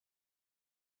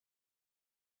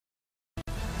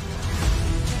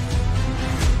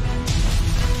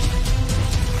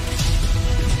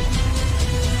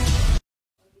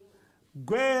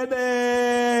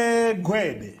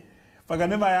Gwede-Gwede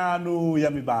pakanema yanu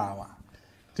ya Mibawa.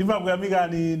 Timva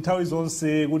kuyamikani nthawi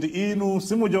zonse kuti inu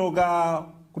simuchoka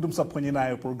kuti musaphonye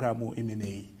nayo programu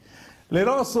imeneyi.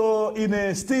 Leronso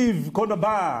ine Steve Kondo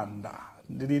Banda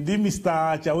ndili ndi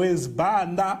Mr. Chawezi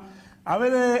Banda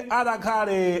amene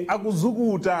adakhale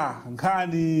akuzukuta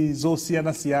nkhani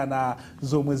zosiyana-siyana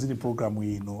zomwe zili programu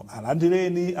ino.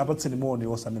 Alandireni apatseni moni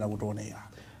osamena kutionera.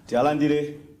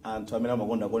 Tialandire anthu amene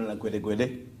amakonda kuonera Gwede-Gwede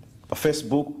pa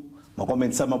Facebook,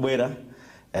 makomentsa mabwera,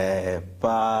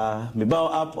 pa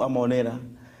Mibawa app amaonera,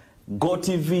 Go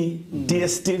TV,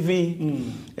 DSTV,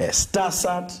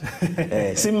 Starsat,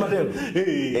 Simmatelo,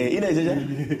 Inejeja,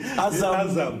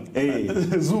 Azam,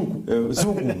 Zuku,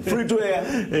 Free to Air,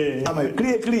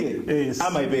 clear,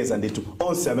 amaipeza nditu.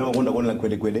 Onse amene amakonda kuonera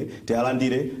Gwede-Gwede,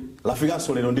 tialandire. Lafika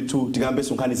solero nditu tikambe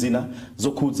nkhani zina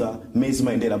zokhudza mezi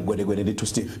mayendera Gwede-Gwede nditu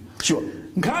Steve. Sure.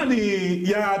 Nkhani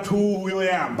yathu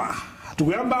yoyamba.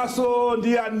 Tikuyambaso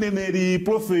ndi aneneri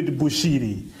Prophet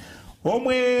Bushiri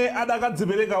omwe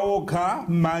adakadzipereka okha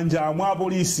m'manja mwa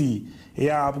polisi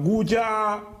ya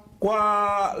kucha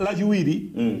kwa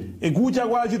lachiwiri kucha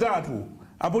kwa lachitatu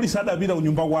apolisi adapita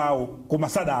kunyumba kwawo koma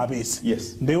sadapeze.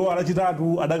 Yes. Ndewo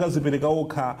lachitatu adakadzipereka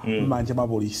okha m'manja mwa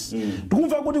polisi.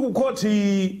 Tikumva kuti ku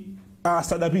khoti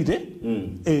sadapite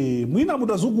mwina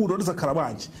mutazukuta tisakhala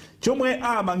bwanji chomwe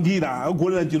amangira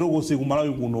agolera chirokosi ku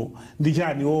Malawi kuno ndi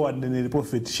chani o aneneri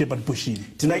Prophet Shepherd Bushiri.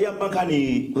 Tinayamba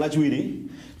nkhani lachiwiri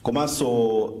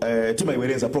komanso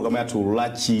timaiwereza program yathu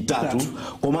lachitatu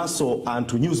komanso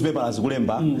anthu newspapers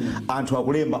kulemba anthu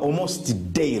akulemba almost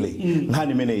daily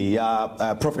nkhani imeneyi ya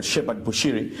Prophet Shepherd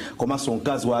Bushiri komanso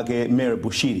mkazi wake Mary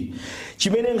Bushiri.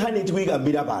 Chimene nkhani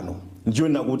tikuyikambira pano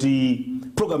ndiona kuti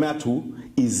program yathu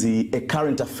is a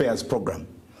current affairs program.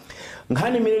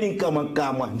 Nkhani imene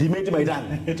nkamwa ndimene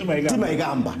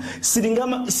timayikamba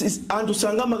anthu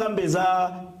sangama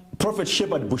kambeza Prophet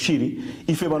Shepherd Bushiri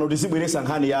ife pano tizibweresa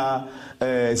nkhani ya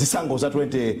zisango za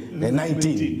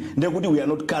 2019 ndekuti we are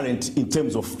not current in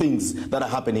terms of things that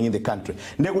are happening in the country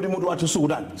ndekuti mutu wathu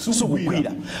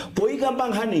sukugwira poyikamba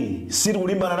nkhani siti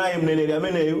kulimbana naye mneneri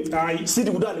ameneyo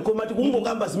siti kutani koma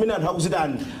tikungokamba zimene anthu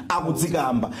akuzitani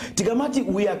akudzikamba tikamati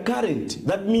we are current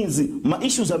that means ma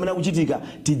issues amene akuchitika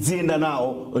tidziyenda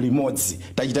nawo limodzi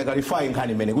tachita clarify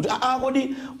nkhani imene kuti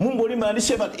kodi mungolimbana ndi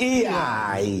Shepherd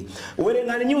iyayi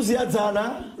werengani news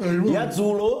yadzana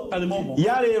yadzulo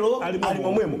yalero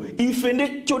alimomwemo ife ndi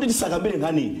choti tisakambire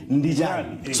nkhani ndi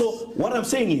chani. So what I'm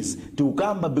saying is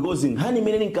tikukamba because nkhani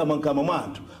imene nkama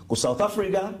mwathu ku South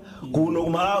Africa kuno ku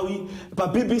Malawi pa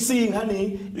BBC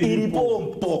nkhani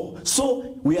ilipompo. So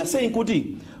we are saying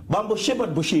kuti Bambo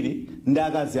Shepherd Bushiri ndi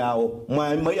akazi awo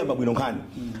mwayamba bwino nkhani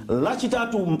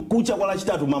lachitatu kucha kwa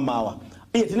lachitatu mamawa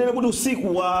tinene kuti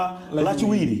usiku wa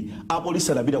lachiwiri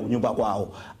apolisi adapita kunyumba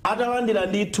kwawo atalandira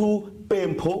ndithu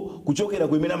pempho kuchokera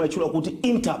kuimene amatchula kuti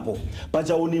Interpol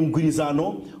pachaoni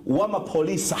mgwirizano wa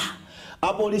mapolisa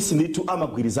apolisi ndithu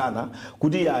amagwirizana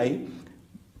kuti yayi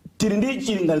tili ndi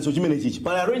chilinganizo chimene chichi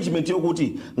pali arrangement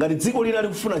yokuti ngati dziko lina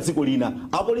likufuna dziko lina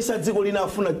apolisi dziko lina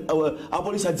afuna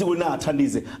apolisi dziko lina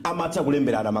athandize amatha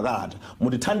kulemberana makalata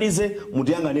mutithandize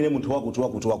mutiyang'anire munthu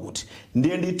wakuti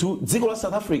ndiye ndithu dziko la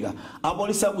South Africa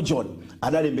apolisi aku John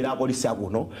adalembera apolisi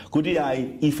akuno kuti yayi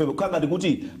ife kangati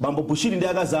kuti Bambo Bushiri ndi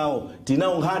akazi awo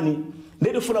tinawo nkhani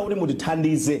ndifuna kuti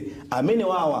mutithandize amene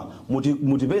wawa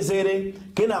mutipezere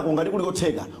kenako ngati kuli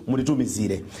kotheka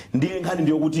mutitumizire. Ndiye nkhani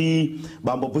ndiyo kuti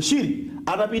Bambo Bushiri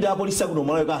atapita apolisi kuno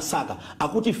Malawi kasaka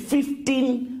akuti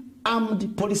 15 armed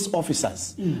police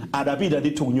officers adapita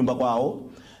ndithu kunyumba kwawo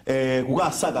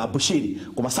kukasaka Bushiri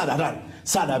koma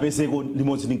sadapezeko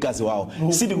limodzi ndi mkazi wawo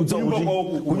siti kudziwa kuti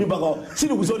kunyumba kwawo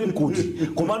siti kudziwa kuti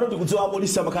komando tikudziwa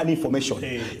apolisi amakhani information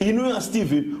inu ya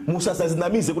Steve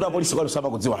musasazinamize kuti apolisi kwanu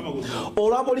samakudziwa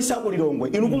ola apolisi akulilongwe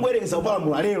inu kungoyerekeza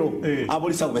kupalamula lero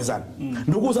apolisi akupezana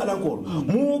ndikuuzana nkolo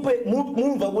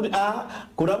mumva kuti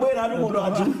kunabwera atikondo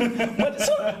anthu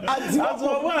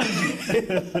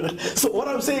so what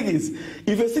I'm saying is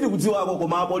ife siti kudziwako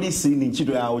koma apolisi ni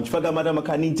ntchito yawo chifukwa mata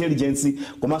makhani intelligence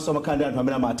komanso amakhandi anthu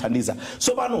amene amathandiza.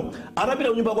 So pano anapita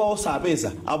kunyumba kwawo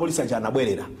sapeza apolisi aja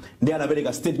anabwerera ndi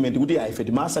anapereka statement kuti ife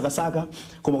timasakasaka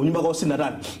koma kunyumba kwawo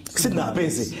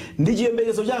sitinapeze ndi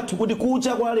chiyembekezo chathu kuti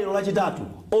kucha kwa lero lachitatu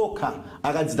okha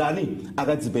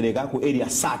akadzipereka ku area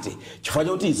sate chifukwa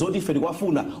choti zoti ife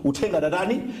tikwafuna uthenga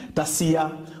tatani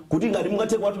tasiya kuti ngati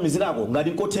mungathe kuwatumizirako ngati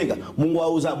nkotheka mungu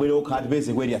auza abwere okha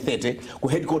atipeze ku area 30 ku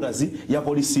headquarters ya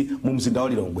polisi mu mzinda wa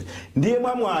Lilongwe. Ndiye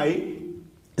mwamwayi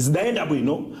zidaenda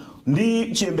bwino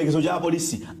ndi chiyembekezo cha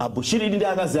polisi. Abushiri ndi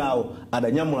akazi awo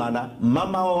adanyamulana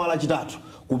mama wa lachitatu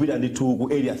kupita ndithu ku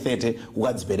area 30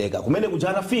 kukadzipereka. Kumene kuja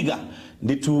atafika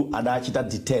ndithu adachita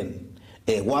detain.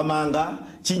 Wamanga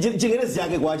chingerezi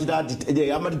yake kwa chita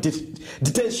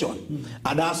detention.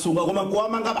 Adasunga koma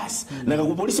kuamanga basi. Nanga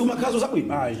ku polisi umakhazo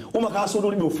zabwino. Umakhazo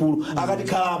ulibe ufulu. Akati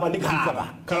khalapa ndi khalapa.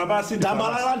 Khalapasi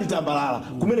tambalala ndi tambalala.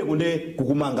 Kumene kunde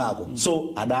kukumangako. So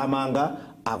adamanga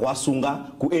akwasunga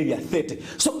ku area 30.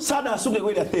 So sada asunge ku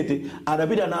area 30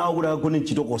 adapita nawo kuti akagone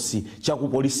mchitokosi cha ku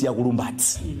polisi ya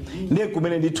Kulumbatsi. Ndiye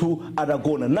kumene ndithu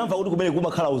adagona. Namva kuti kumene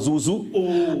kumakhala uzuzu.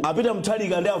 Apita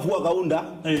mthalika ndi avuwa kaunda.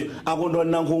 Akondwa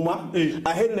nankhumwa.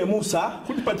 Ahene Musa.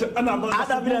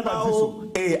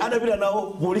 Adapita nawo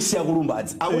polisi ya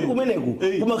Kulumbatsi. Akuti kumeneku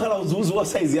kumakhala uzuzu wa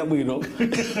size ya bwino.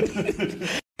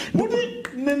 Kuti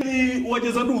neni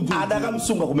wacheza dudu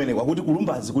adakamsunga kumene kwa kuti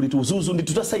Kulumbatsi kuti tuzuzu ndi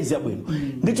tuta size yabwino.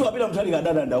 Ndithu apita mthalika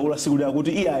adadandaula siku lya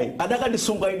kuti iyaye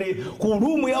adakandisunga ine ku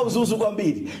room ya uzuzu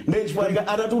kwambiri. Ndiye chifukwa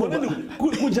atatuluka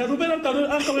kujarubera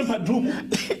akamempa dumu.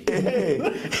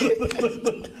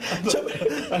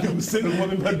 Ali kusero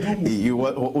mwamempa dumu.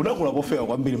 Unakula kofewa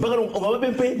kwambiri. Mpaka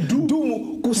ukawapempe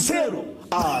dumu kusero.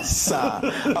 Asa.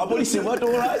 Apolisi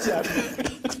watolacha.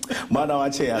 Mwana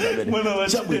wache adabene.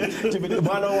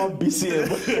 Mwana wa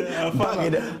BCM.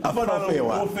 Afana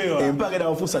ofewa. Mpaka na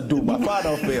wafusa dumu. Afana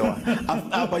ofewa.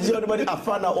 Apajia nibadi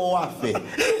afana owafe.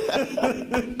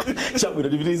 Chabu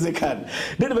ndivilize kani.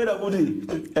 Ndio benda kuti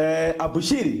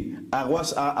Abushiri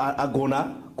agona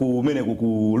kumene ku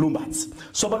Kulumbatsi.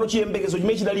 So pano chiyembekezo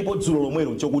chimene chidalipo dzulo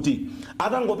lomwero chokuti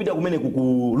atangopita kumene ku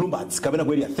Kulumbatsi kapena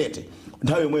ku area 30.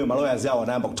 Nthawi yomweyo maloyers awo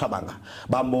anayamba kuthamanga.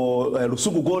 Bambo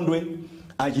Lusungu Gondwe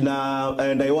achina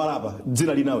ndaiwalapa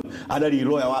dzina linawe adali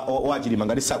lawyer wa Chilima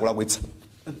ngati sakulakwitsa.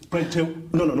 Bright.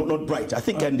 No, not Bright. I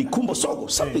think and the Kumbo Soko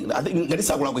something. I think ngati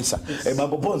sakulakwitsa.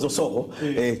 Bambo Bonzo Soko.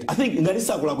 I think ngati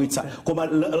sakulakwitsa. Koma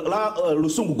la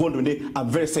Lusungu Gondwe ndi I'm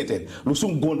very certain.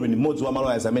 Lusungu Gondwe ni mmodzi wa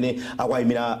maloyers amene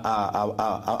akwayimira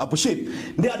Abushiri.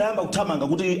 Ndi adayamba kuthamanga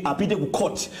kuti apite ku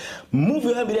court. Move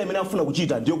yoyambira amene afuna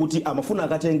kuchita ndiyo kuti amafuna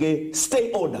akatenge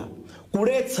stay order.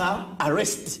 Kuletsa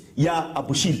arrest ya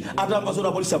Abushiri. Atamba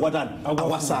zona polisi akwatani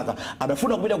akwasaka.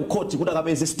 Adafuna kupita ku court kuti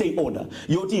akapeze stay order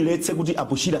yoti iletse kuti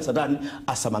Abushiri asatani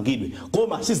asamangidwe.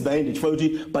 Koma sizidaende chifukwa kuti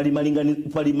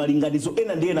pali malinganizo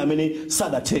ena ndi ena amene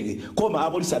sadatheke. Koma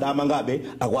apolisi adamangabe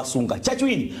akwasunga.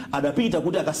 Chachiwiri adapita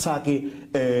kuti akasake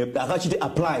akachite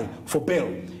apply for bail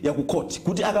ya ku court.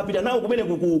 Kuti akapita nawo kumene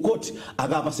ku court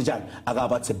akapase chani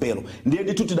akapatse bail. Ndiye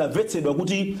ndithu tidamvetsedwa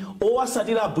kuti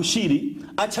owasatira Abushiri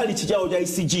achali chichawo cha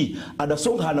ICG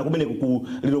adasonkhana kumene ku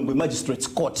Lilongwe Magistrates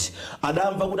Court.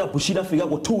 Adamva kuti Abushiri afika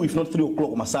ko 2 if not 3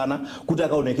 o'clock masana kuti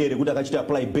akaonekere kuti akachite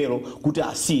apply bail kuti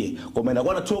asiye. Koma ina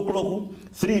kwana 2 o'clock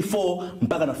 3 4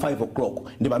 mpaka na 5 o'clock.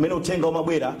 Ndi pamene uthenga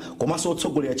umabwera komanso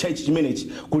otsogolera chaichi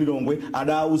chimenechi ku Lilongwe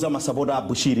adauza masapota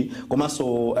Abushiri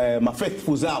komanso ma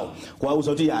faithful zawo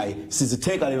kuauza kuti yayi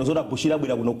sizitheka lero zoti Abushiri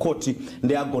abwera kuno court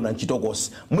ndi agona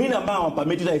mchitokosi. Mwina mawa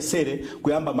pametita isere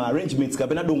kuyamba ma arrangements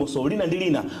kapena dongoso lina ndi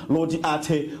lina loti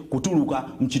athe kutuluka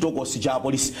mchitokosi cha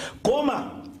polisi.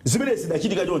 Koma zimene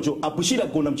zidachitika choncho Abushiri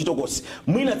agona mchitokosi.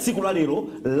 Mwina tsiku la lero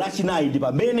lachinayi ndi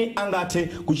pamene angathe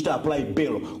kuchita apply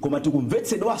bail. Koma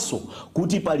tikumvetsedwaso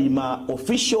kuti pali ma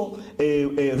official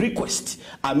request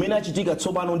amene achitika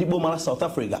tsopano ndi boma la South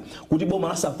Africa. Kuti boma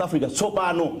la South Africa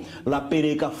tsopano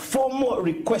lapereka formal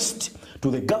request to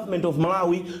the government of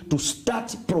Malawi to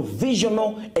start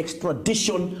provisional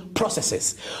extradition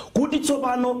processes. Kuti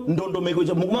tsopano ndondomeko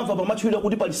ja mukumamva pamachulira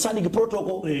kuti pali SADC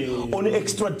protocol on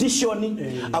extradition,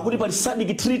 akuti pali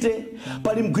SADC treaty,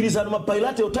 pali mgwirizano ma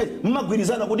bilateral ties,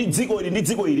 mmagwirizana kuti dziko ili ndi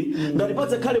dziko ili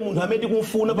ngalipatse khale munthu amene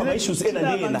kumfuna pa issues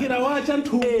ena ndi ena.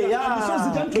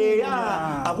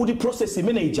 Akuti process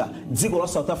manager dziko la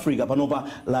South Africa panopa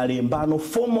lalembano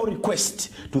formal request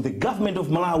to the government of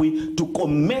Malawi to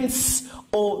commence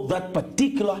all that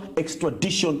particular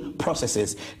extradition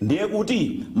processes. Ndiye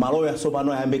kuti maloya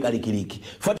sopano ayambe kalikiliki.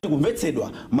 Fati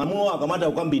kumvetsedwa mamulo akamata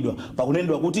ukambidwa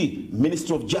pakunendwa kuti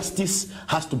Ministry of Justice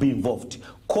has to be involved.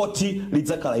 Koti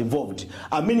lidzakhala involved.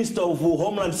 A Minister of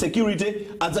Homeland Security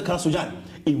adzakhala sojani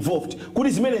involved. Kuti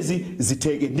zimenezi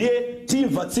ziteke. Ndiye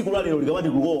timva tsiku la lero likamati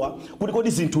kulowa kuti kodi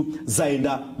zinthu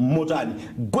zaenda motani.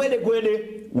 Gwede-Gwede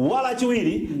wala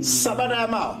chiwiri sabata ya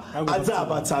mawa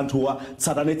adzapatsa anthuwa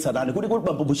tsatane kuti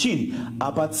bambo Bushiri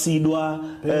apatsidwa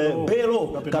belo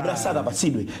kapena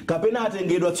sakapatsidwe kapena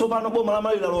atengedwa tsopano boma la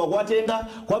Malawi lalowa kuwatenga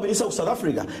kuwapititsa ku South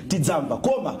Africa tidzamva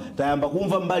koma tayamba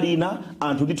kumva mbali ina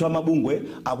anthu ndithu amabungwe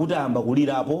akuti ayamba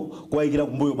kulirapo kuwayikira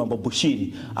kumbuyo bambo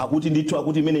Bushiri akuti ndithu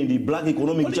akuti imene ndi black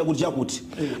economic chakuti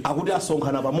akuti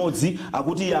asonkhana pamodzi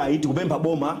akuti ayi tikupempha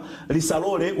boma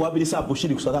lisalole kuwapititsa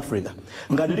Bushiri ku South Africa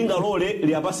ngati lingalole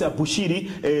liyapase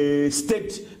Bushiri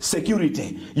state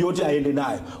security yoti ayende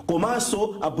nayo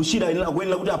komanso Bushiri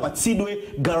akuyenera kuti apatsidwe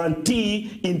guarantee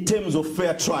in terms of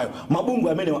fair trial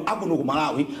mabungwe amene akuno ku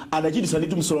Malawi adachitisa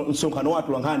ndithu msonkhano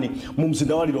watu lankhani mu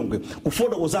mzinda wa Lilongwe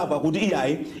kufotokoza kuti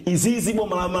iyayi izizi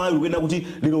boma la Malawi likuyenda kuti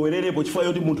lilowererepo chifukwa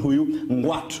yoti munthu uyu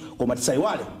ngwathu koma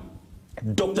tisayiwale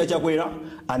Dr. Chakwera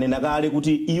anena kale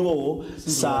kuti iwo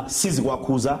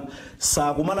sizikwakhuza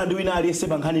sakumana ndi wina aliyense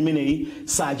pa nkhani imeneyi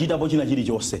sachitapo china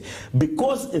chilichonse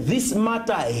because this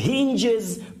matter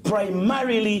hinges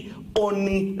primarily on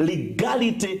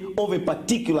legality of a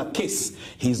particular case.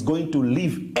 He's going to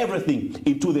leave everything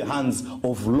into the hands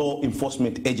of law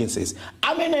enforcement agencies.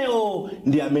 Ameneo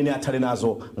ndi amene athale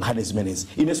nazo nkhani zimenezi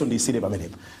ineso ndisire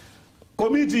pamenepa.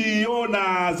 Komiti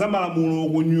yona za malamulo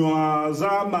kunywa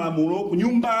za malamulo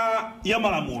kunyumba ya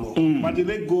malamulo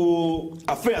Legal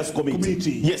Affairs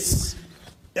Committee. Yes.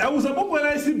 Yauza bungwe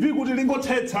la ICB kuti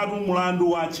lingothetsa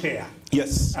mulandu wa chair.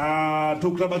 Yes.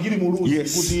 Dr. Bagiri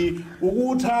Muluzi kuti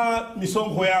ukutha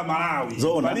misonkho ya Malawi.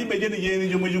 Palibe cheni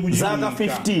chomwe chikuchitika. Zaka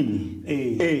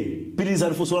 15. Piriza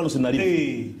lifusolano sinalipo.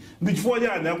 Ndi chifukwa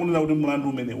chani akunena kuti mulandu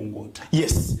umene ungotha.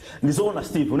 Yes. Ndizoona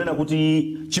Steve unena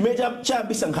kuti chimecha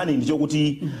chambisa nkhani ndicho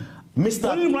kuti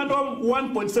Mr. Mulandu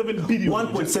 1.7 billion.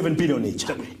 1.7 billion each.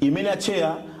 Imene a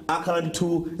chair akhala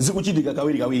ndithu zikuchitika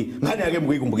kawiri nkhani yake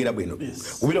mukuyikumbukira bwino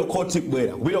kupita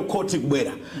koti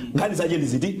kubwera nkhani zache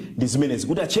ndiziti ndi zimenezi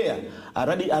kuti acheya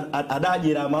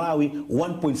adadyera Malawi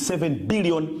 1.7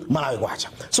 billion Malawi kwacha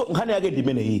so nkhani yake ndi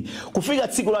imeneyi kufika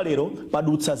tsiku la lero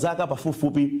padutsa zaka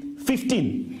pafupifupi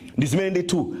 15 ndi zimene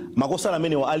ndithu makosala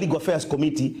amene wa Legal Affairs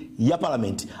Committee ya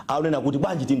Parliament aonena kuti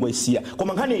bwanji tingoisiya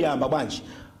koma nkhani yayamba bwanji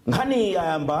nkhani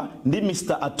yayamba ndi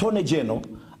Mr. Attorney General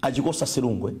Achikosa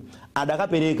Silungwe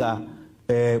adakapereka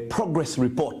progress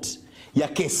report ya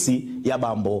kesi ya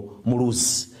bambo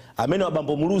Muluzi amene wa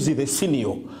bambo Muluzi the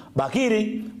senior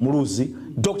Bakiri Muluzi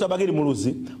Dr. Bakiri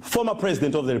Muluzi former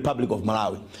president of the Republic of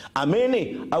Malawi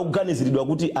amene akuganiziridwa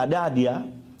kuti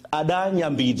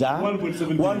adanyambita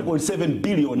 1.7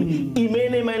 billion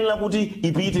imene imayenera kuti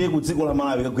ipite ku dziko la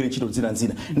Malawi kagwire ntchito zina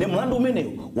ndi mlandu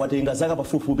umeneyo watenga zaka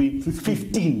pafupifupi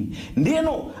 15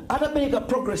 ndiyeno atapereka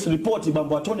progress report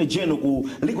bambo Attorney General ku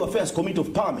Legal Affairs Committee of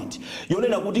Parliament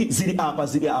yonena kuti zili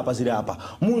apa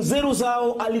munzeru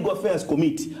zawo a Legal Affairs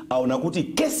Committee aona kuti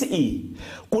kesi iyi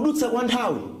kudutsa kwa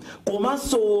nthawi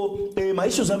komanso ma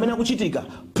issues amene akuchitika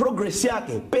progress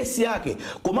yake pace yake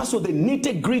komanso the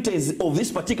nitty-gritties of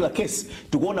this particular case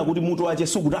tikuona kuti mutu wache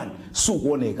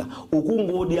sukuoneka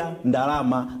ukungodya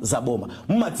ndalama za boma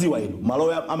mmadziwa inu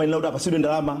maloya amayenera kuti apasidwe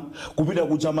ndalama kupita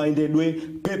kucha mayendedwe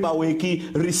paperwork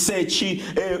research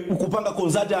kupanga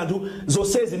consult anthu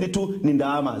zonsezi ndithu ni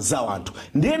ndalama za anthu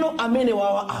ndiyeno amene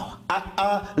wawa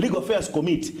awa Legal Affairs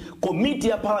Committee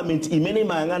ya Parliament imene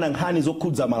imayang'ana nkhani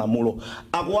zokhudza malamulo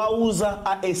akuwauza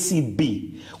ACB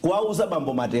kuwauza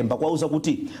bambo Matemba kuwauza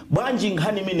kuti bwanji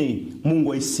nkhani imeneyi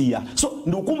mungoisiya so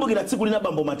ndikukumbukira tsiku lina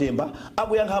bambo Matemba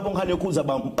akuyankha hapo nkhani yokhudza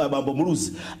bambo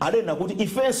Muluzi adanena kuti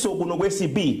ifenso kuno ku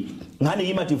ACB nkhani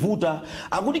imativuta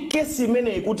akuti kesi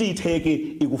imeneyi kuti itheke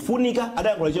ikufunika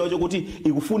adayankhula chawo kuti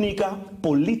ikufunika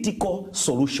political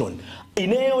solution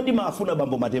ineyo ndimafuna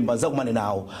bambo Matemba zakumane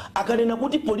nawo akanena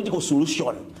kuti political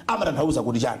solution amatanthauza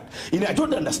kuti chani I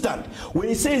don't understand when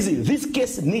he says this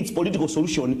case needs political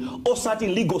solution or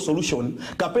certain legal solution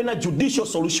kapena judicial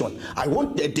solution I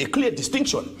want a clear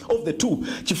distinction of the two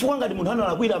chifukwa ngati munthu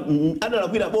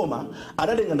analakwira boma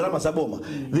adatenga ndalama za boma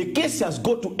the case has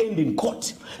got to end in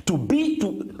court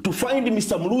to find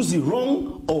Mr. Muluzi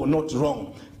wrong or not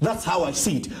wrong. That's how I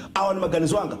see it. Awa ni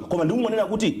maganizo anga. Koma ndi umanena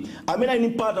kuti amene ini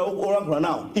mpata olankhula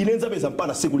nawo inenza peza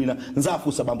mpata siku lina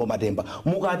nzafusa bambo Matemba.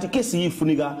 Mukati kesi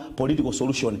ifunika political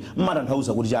solution.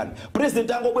 Matanthauza kuti chani.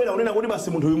 President angobwera unena kuti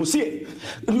basi munthu uyu musiye.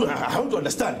 I want to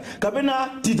understand. Kapena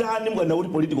titani mukana kuti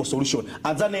political solution.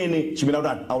 Adzanene chimene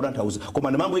autanthauza. Koma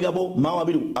ndimango ikapo mawu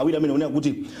awiri amene unena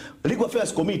kuti Legal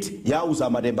Affairs Committee yauza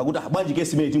Matemba kuti bwanji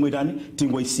kesi imene tingoitani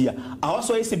tingoisiya.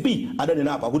 Awaso ACB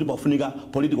adanena apa kuti pafunika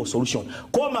political solution.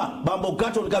 Koma koma bambo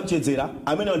Gaton Kamchedzera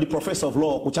amene ndi professor of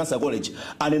law ku Chancellor College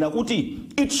anena kuti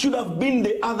it should have been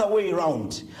the other way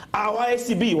around. Our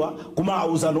SCB wa kuma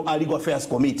auzano a Legal Affairs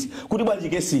Committee kuti bwanji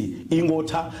kesi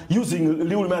ingotha using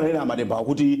liwu limene anena Mademba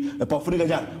kuti pafunika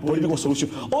chani political solution.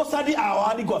 Osati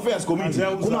our Legal Affairs Committee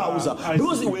kuma auza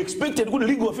because we expected kuti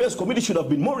Legal Affairs Committee should have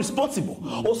been more responsible.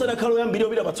 Osati khalo yambiri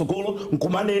obira patsogolo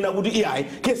nkumanena kuti iyayi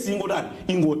kesi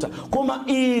ingotha koma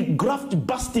I graft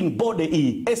busting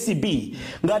body SCB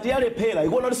ngati yalephera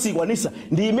ikuona kuti sikwanisa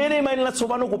ndi imene imayenera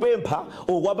tsopano kupempha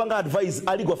okwapanga advice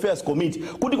a Legal Affairs Committee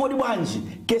kuti kodi bwanji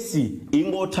kesi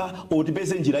ingotha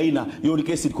otipeze njira ina yoti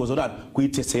kesi tikozotani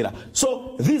kuithetsera.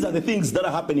 So these are the things that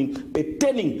are happening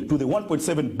pertaining to the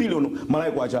 1.7 billion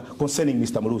Malawi kwacha concerning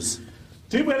Mr. Muluzi.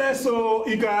 Tibwereso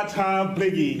ikatha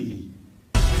breaking.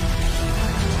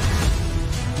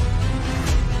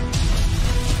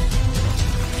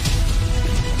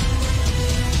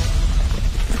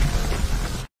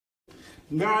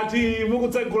 Ngati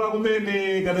mukutsegula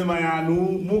kumene kanema yanu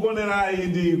mukonerai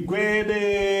ndi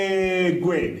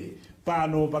Gwede-Gwede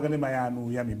pano pakanema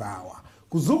yanu ya Mibawa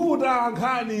kuzukuta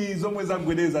nkhani zomwe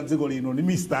zagwedeza dziko lino ni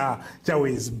Mr.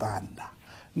 Chawezi Banda.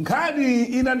 Nkhani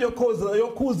ina ndi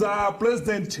yokhuza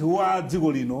president wa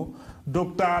dziko lino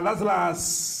Dr.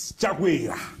 Lazarus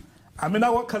Chakwera amene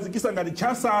akukhazikisa ngati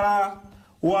chancellor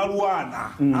wa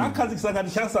Luwana akhazikisa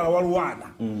ngati chancellor wa Luwana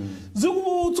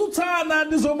zikutsutsana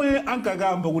ndi zomwe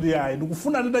ankakamba kuti ayi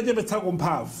ndikufuna nditachepetsako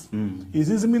mphamvu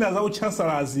izi zimina za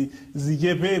chancellors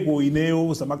zichepeko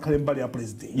ineyo zamakhale mbali ya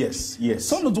president. Yes.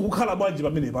 Sono zikukhala bwanji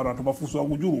pamene pano anthu mafunso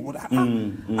akujulu kuti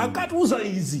akatiuza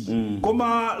izi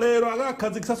koma lero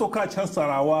akakhazikisa sokhala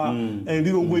chancellor wa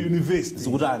Lilongwe University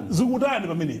zikutani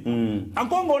pamene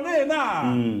ankongonena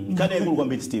nkhani yaikulu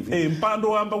kwambiri Steve mpando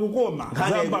wamba kukoma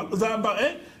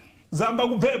zamba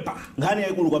kupepa nkhani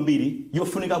yaikulu kwambiri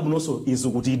yofunika bunonso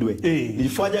izukutidwe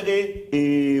chifukwa chake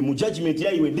mu judgment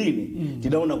ya iwe ndine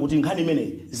tidaona kuti nkhani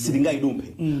imene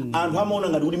silingayidumphe anthu amaona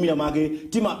ngati kuti mira make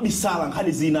timabisala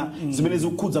nkhani zina zimene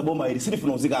zikukhudza boma ili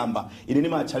sitifuna kuzikamba ine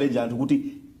ndima challenge anthu kuti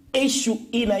issue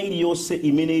ina iliyonse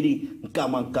imene ili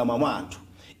mkamwa mwa anthu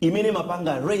imene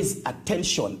mapanga raise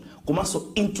attention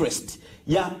komanso interest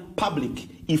ya public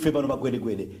ife pano pa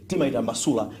Gwede-Gwede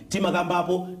timayitambasula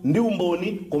timakambapo ndi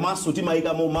umboni komanso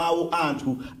timayikamo mawu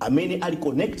anthu amene ali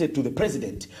connected to the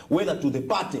president whether to the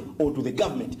party or to the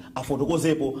government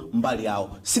afotokozepo mbali yawo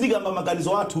sitikamba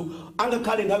maganizo athu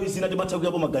angakhale nthawi zina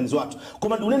timathakuyapo maganizo athu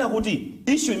koma ndikunena kuti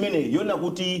issue imene yona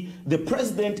kuti the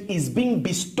president is being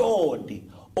bestowed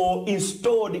or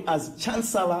installed as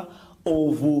chancellor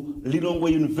of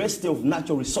Lilongwe University of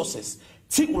Natural Resources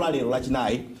tsiku la lero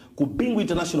lachinayi ku Bingu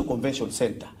International Convention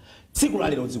Center tsiku la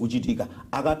lero zikuchitika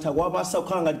akatha kuwapasa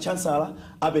kukhala ngati chancellor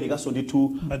aperekaso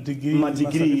ndithu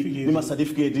madigiri ndi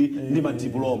macertificate ndi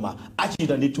madiploma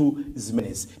achita ndithu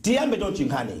zimenezi. Tiyambe tonchi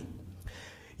nkhani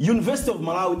University of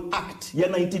Malawi Act ya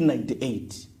 1998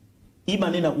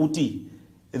 imanena kuti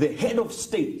the head of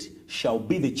state shall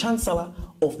be the chancellor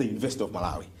of the University of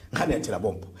Malawi. Nkhani yathera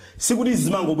bombo sikuti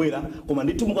zimangobwera koma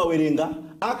ndithu mukawerenga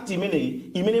act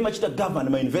imene imachita govern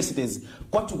ma universities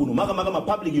kwathu kuno makamaka ma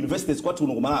public universities kwathu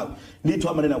kuno ku Malawi ndithu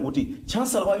amanena kuti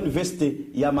chancellor wa university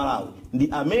ya Malawi ndi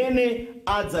amene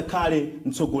adzakhale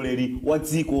mtsogoleri wa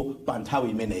dziko pa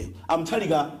nthawi imeneyo.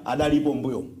 Amthalika adalipo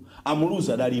mbuyo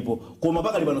Amuluzi adalipo koma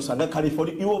pakali pano sangakhale for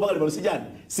iwo pakali pano sijani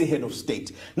si head of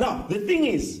state. Now the thing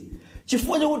is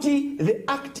chifukwa chakuti the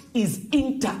act is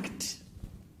intact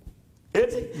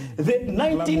the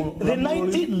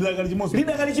 19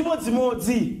 lidakali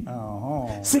chimodzimodzi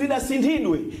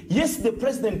silidasinthidwe. Yes, the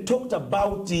president talked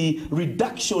about the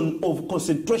reduction of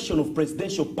concentration of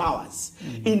presidential powers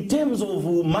in terms of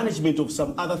management of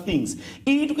some other things.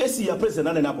 Itu kesi ya president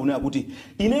anenapo ne akuti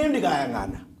ine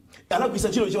ndikayangana anakwisa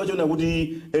chilo chiwachona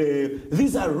kuti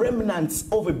these are remnants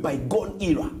of a bygone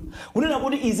era. Kunena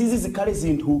kuti izizi zikhale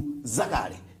zinthu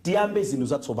zakale tiyambe zinthu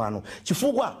zatsopano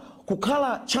chifukwa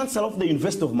kukhala chancellor of the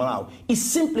University of Malawi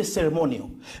is simply ceremonial.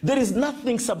 There is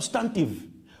nothing substantive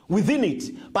within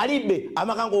it. Palibe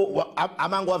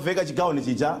amango aveka chigaoni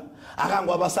chicha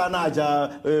akango abasana aja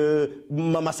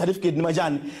ma certificate ni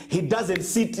majani. He doesn't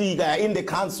sit in the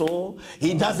council.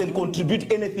 He doesn't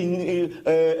contribute anything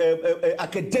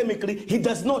academically. He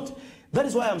does not. That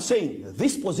is why I'm saying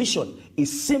this position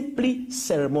is simply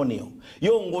ceremonial.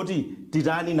 Yo ngoti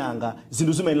titani nanga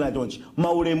zindu zimenela tonchi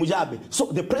maulemu jabe. So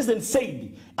the president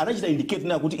said anachita indicate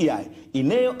na kuti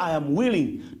ineyo I am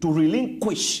willing to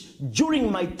relinquish during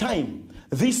my time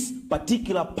this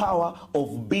particular power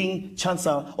of being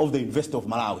Chancellor of the University of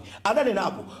Malawi.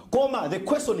 Adanenapo, koma the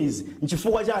question is,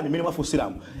 nchifukwa chani mene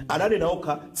mafusiramu.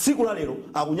 Adanenaoka, tsiku la lero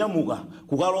akunyamuka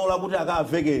kukalola kuti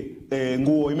akaveke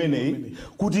nguo imeneyi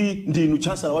kuti ndinu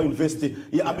Chancellor wa University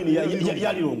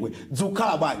ya Lilongwe.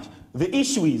 Dzukhala bwanji. The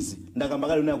issue is,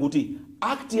 ndakambakali una kuti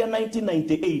Act ya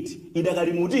 1998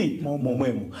 idakali muti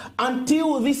momwemo.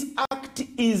 Until this act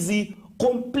is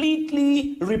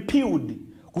completely repealed.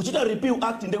 Kuchita repeal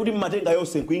act ndekuti matenga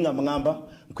yose kuinga mangamba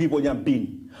kuiponya mpini.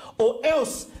 Or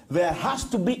else there has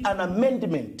to be an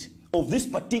amendment of this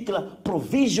particular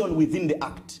provision within the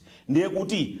act.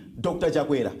 Ndekuti Dr.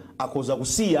 Chakwera akoza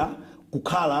kusiya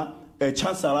kukhala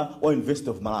Chancellor wa University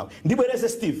of Malawi. Ndibwereze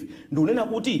Steve, ndunena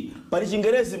kuti pali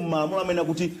Chingerezi mmalamulo amene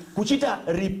kuti kuchita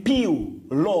repeal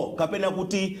law kapena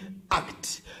kuti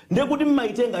act. Ndekuti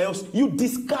mmaitenga yose, you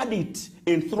discard it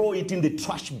and throw it in the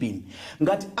trash bin.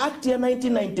 Ngati act ya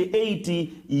 1998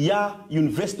 ya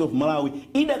University of Malawi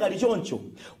idakali choncho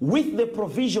with the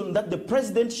provision that the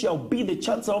president shall be the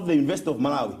Chancellor of the University of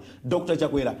Malawi, Dr.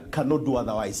 Chakwera cannot do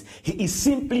otherwise. He is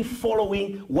simply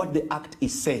following what the act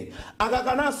is saying.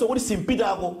 Akakanaso kuti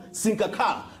simpitako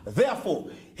sinkakhala. Therefore,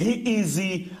 he is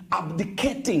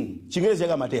abdicating. He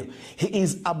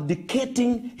is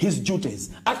abdicating his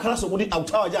duties. Akalaso kuti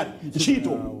autawa jani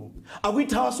nchito.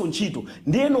 Awitawaso nchito.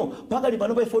 Ndeno pakali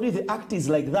panopa if the act is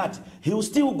like that, he will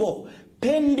still go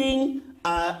pending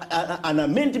an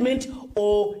amendment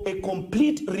or a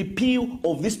complete repeal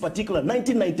of this particular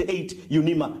 1998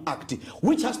 UNIMA Act,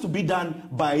 which has to be done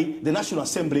by the National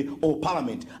Assembly or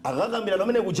Parliament.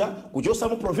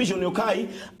 Some provision yokai,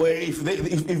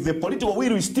 if the political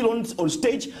will is still on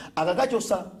stage,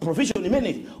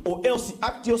 provision or else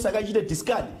act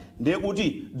discard.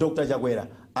 Dr. Chakwera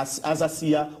as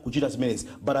Asia kuchita minutes.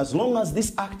 But as long as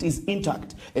this act is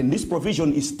intact and this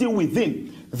provision is still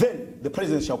within, then the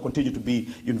president shall continue to be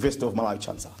University of Malawi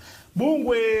Chancellor.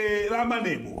 Bungwe la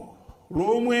Manebo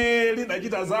lomwe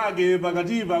lidachita zake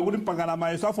pakativa kuti mpangana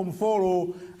mayeso a form 4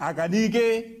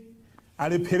 akanike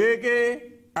alephereke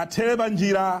athere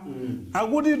panjira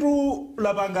akuti tu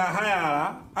lapanga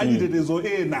hayala achitetezo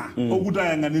ena okuti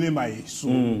ayang'anire mayeso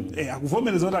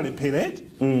akuvomereza kuti alephereke.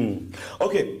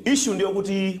 Okay, issue ndiyo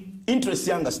kuti interest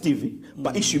yanga Steve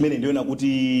pa issue imene ndiyo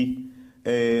kuti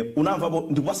unamvapo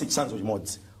ndikupasa chitsanzo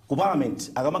chimodzi ku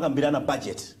parliament akamakambirana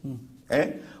budget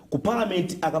ku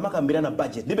parliament akamakambirana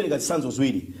budget ndipereka chitsanzo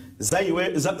ziwiri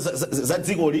zaiwe za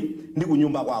dzikoli ndi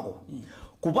kunyumba kwako.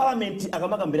 Ku parliament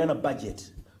akamakambirana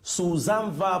budget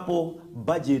suzamvapo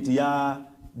budget ya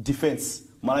defense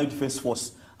Malawi Defense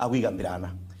Force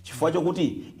akuyikambirana chifukwa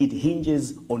chokuti it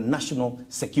hinges on national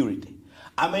security.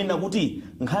 Amena kuti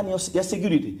nkhani ya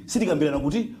security sitikambirana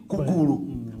kuti kugulu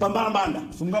pambalambanda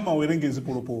sungamawerengezi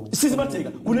polopolo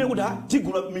sizipatika kunene kuti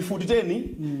tigula mifuti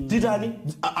 10 titani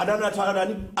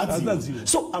adani adziwa.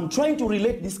 So I'm trying to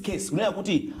relate this case kunena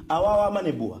kuti awawa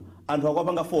amanebuwa anthu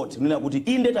akwapanga 40 kunena kuti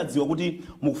inde tadziwa kuti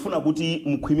mukufuna kuti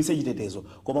mukhwimise chitetezo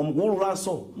koma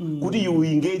mukuululanso kuti you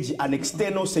engage an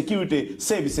external security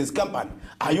services company.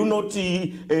 Are you not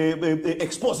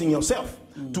exposing yourself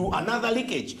to another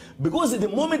leakage? Because the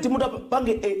moment you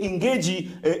engage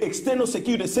external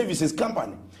security services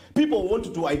company, people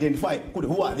want to identify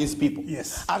who are these people.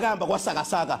 Yes. I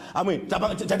mean,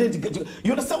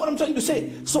 you understand what I'm trying to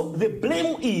say? So the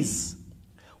blame is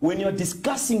when you're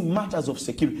discussing matters of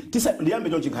security.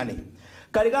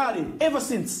 Ever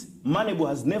since, Manebo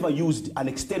has never used an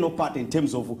external part in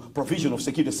terms of provision of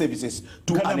security services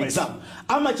to an exam.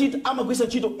 Amakwisa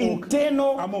chito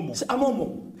internal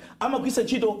amomo. Amakwisa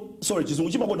chito, sorry,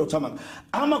 chizunguchima kwa Dr. Mang.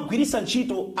 Amakwisa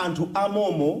chito antu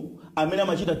amomo amena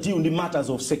machita deal in the matters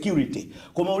of security.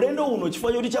 Koma ulendo uno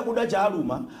chifukwa choti chakuda cha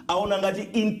aluma aona ngati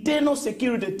internal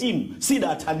security team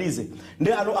sida athandize.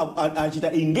 Nde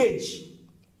achita engage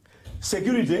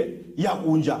security ya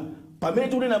kunja. Pamene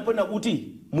tunena pena kuti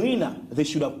mwina they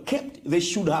should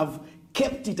have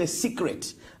kept it a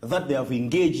secret that they have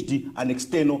engaged an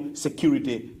external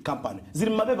security company. Zili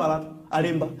mapepa lapo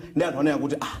alemba ndi anthu anena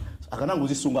kuti akanango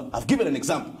zisunga. I've given an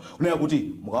example. Unena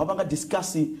kuti mukawapanga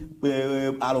discuss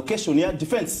allocation ya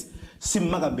defense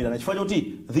simmakambirana chifukwa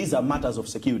choti these are matters of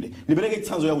security. Nipereke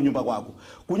chitsanzo ya kunyumba kwako.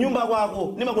 Kunyumba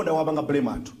kwako nimakonda wapanga blame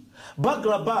anthu.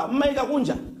 Burglar bar mmaika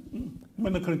kunja.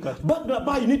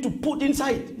 But you need to put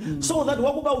inside so that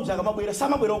wakuba ujaga mabwera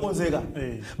samabwera okonzeka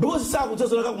because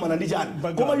sakutsozolaka kumana ndi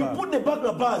chani koma you put the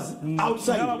burglar bars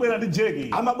outside amabwera ndi jegi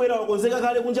amabwera okonzeka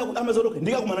kale kunja amazoloke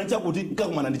ndikakumana ndi chakuti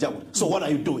ndikakumana ndi chakuti. So what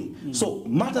are you doing? So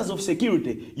matters of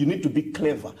security you need to be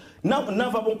clever. Now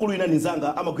nava ponkulu ina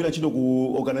nizanga amagwira chito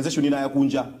ku organization ina ya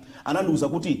kunja ananduza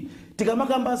kuti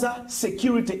tikamakambaza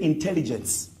security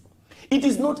intelligence It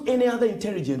is not any other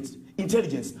intelligence,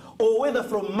 or whether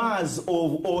from Mars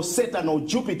or Saturn or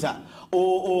Jupiter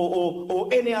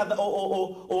or any other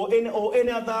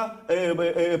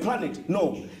planet.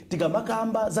 No,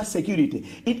 tikamakamba za security.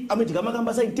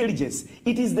 Tikamakamba za intelligence.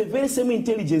 It is the very same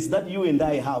intelligence that you and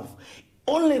I have.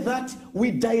 Only that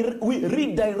we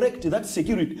redirect that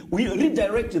security. We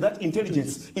redirect that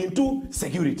intelligence into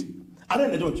security.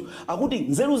 Anene tocho akuti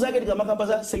nzeru zake tikamakamba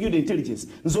za security intelligence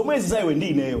nzomwezi zaiwe ndi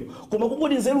ineyo koma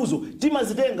kuti nzeruzo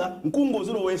timazitenga mkungo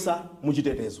zilowesa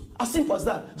muchitetezo. As simple as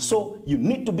that. So you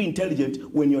need to be intelligent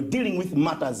when you're dealing with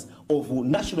matters of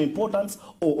national importance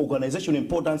or organizational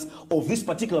importance of this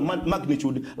particular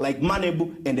magnitude, like manable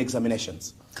and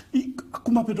examinations.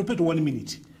 Kumapeto 1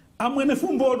 minute. Amwene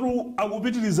fumbotu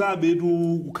akupitirizabe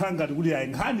tu kukhanga kuti ayi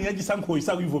nkhani yachisankho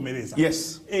isakuivomereza.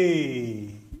 Yes.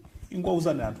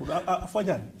 Ingwauzana anthu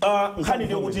afanyani. Nkhani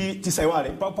ndiyo kuti tisaiwale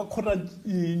pakhota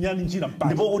nyani njira mpaka.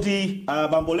 Ndipo kuti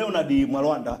bambo Leonard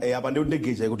Mwalwanda apa ndiyo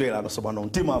ndegeja ikutera anosopano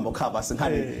mtima ambo khapa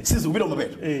sinkhani sizikupita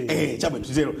mapeto. Chabe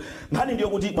tutero. Nkhani ndiyo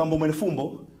kuti bambo Mwene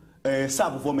Fumbo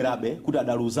sakuvomerabe kuti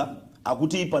adaluza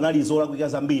akuti panali zolakwika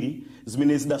zambiri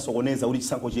zimene zidasokoneza kuti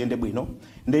chisankho chiyende bwino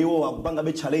ndeyo akupanga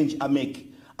be challenge ameke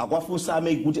akwafunsa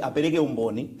ameke kuti apereke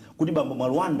umboni kuti bambo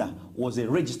Mwalwanda was a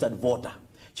registered voter.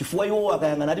 Chifukwa iwo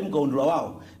akayang'ana ati mkaundula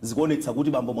wawo zikuonetsa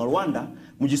kuti bambo Mwalwanda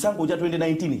muchisankho cha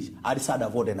 2019 ali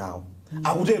sadavote nawo.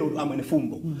 Akutero Amwene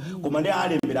Fumbo. Koma ndiye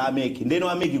alembera ameke ndeno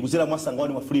ameke kuzera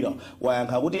mwasangwani mwafulira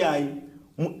wayankha kuti ayi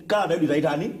kada yudi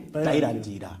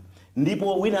tailandira.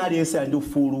 Ndipo wina aliyense ali ndi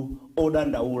ufulu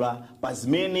odandaula pa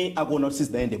zimene akuona kuti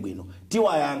sizidaende bwino.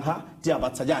 Tiwayankha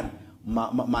tiapatsa chani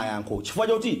mayankho. Chifukwa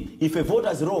choti ife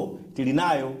voters roll tili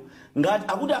nayo ngati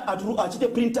akuti achite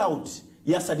print out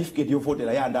ya certificate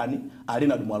yovotera ya ndani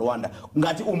Leonard Mwalwanda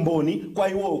ngati umboni kwa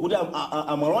iwo kuti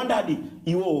Mwalwanda adi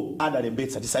iwo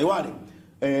adalembetsa. Tisaiwale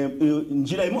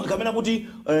njira imodzi kamena kuti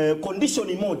condition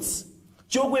imodzi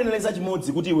chokweneleza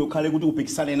chimodzi kuti iwe ukhale kuti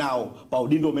upikisane nawo pa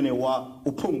udindo umene wa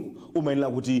uphungu umayenera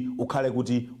kuti ukhale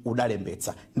kuti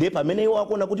udalembetsa. Ndiye pamene iwo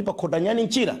akuona kuti pakhota nyani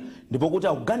nchira ndipo kuti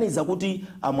akuganiza kuti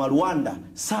Mwalwanda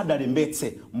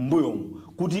sadalembetse mbuyomu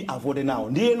kuti avote nawo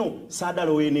ndiyeno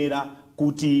sadaloyenera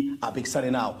kuti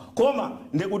apikisane nawo. Koma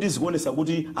ndekuti zikuonesa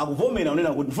kuti akuvomera unena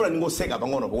kuti ndifuna ningoseka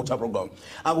pang'ono pakutha program.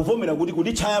 Akuvomera kuti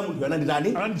kundichaya munthu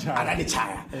ananditani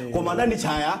anandichaya. Koma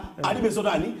anandichaya alibe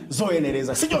zotani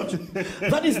zoyenereza. Sichoncho.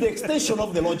 That is the extension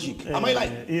of the logic. Am I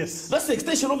right? Yes. That's the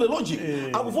extension of the logic.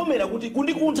 Akuvomera kuti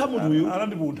kundikuntha munthu uyu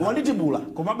wanditibula.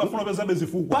 Koma bafuna pezabe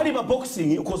zifukwa. Pali pa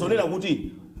boxing ukozonera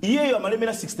kuti iyeyo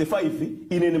amalemera 65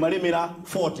 ine ni malemera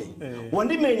 40.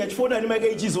 Wandimenya chifukwa ani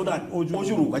makeji zotani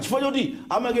ochuluka. Chifukwa choti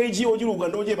amakeji ochuluka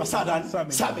ndochepa satani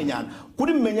samenyana.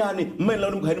 Kuti mmenyane mmene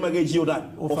lanu mkhani makeji yotani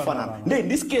ofanana. In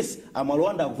this case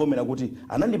Mwalwanda akuvomera kuti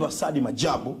anandipa sadi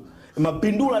majabu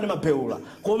mapindula ni mapeula.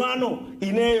 Komano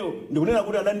ineyo ndikunena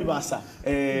kuti anandipasa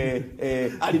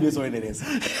alibe zoyenereza.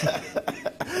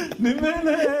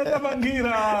 Nimene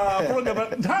tabangira program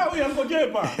nthawi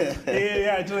yangochepa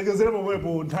tilekezere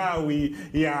pomwepo nthawi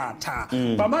yatha.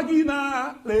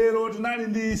 Pamakina lero tinali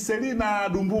ndi Selina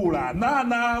Dumbula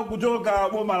nana kuchoka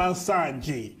boma la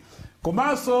Nsanje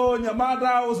komanso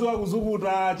nyamata oziwa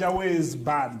kuzukuta cha Wes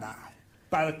Banda.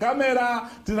 Pa kamera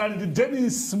tinali ndi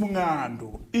Dennis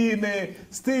Mung'andu ine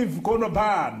Steve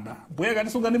Konobanda bweka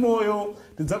tisunga ndi moyo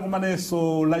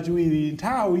tidzakumanenso lachiwiri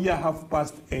nthawi ya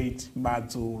 8:30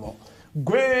 madzulo.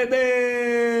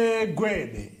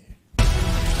 Gwede-Gwede.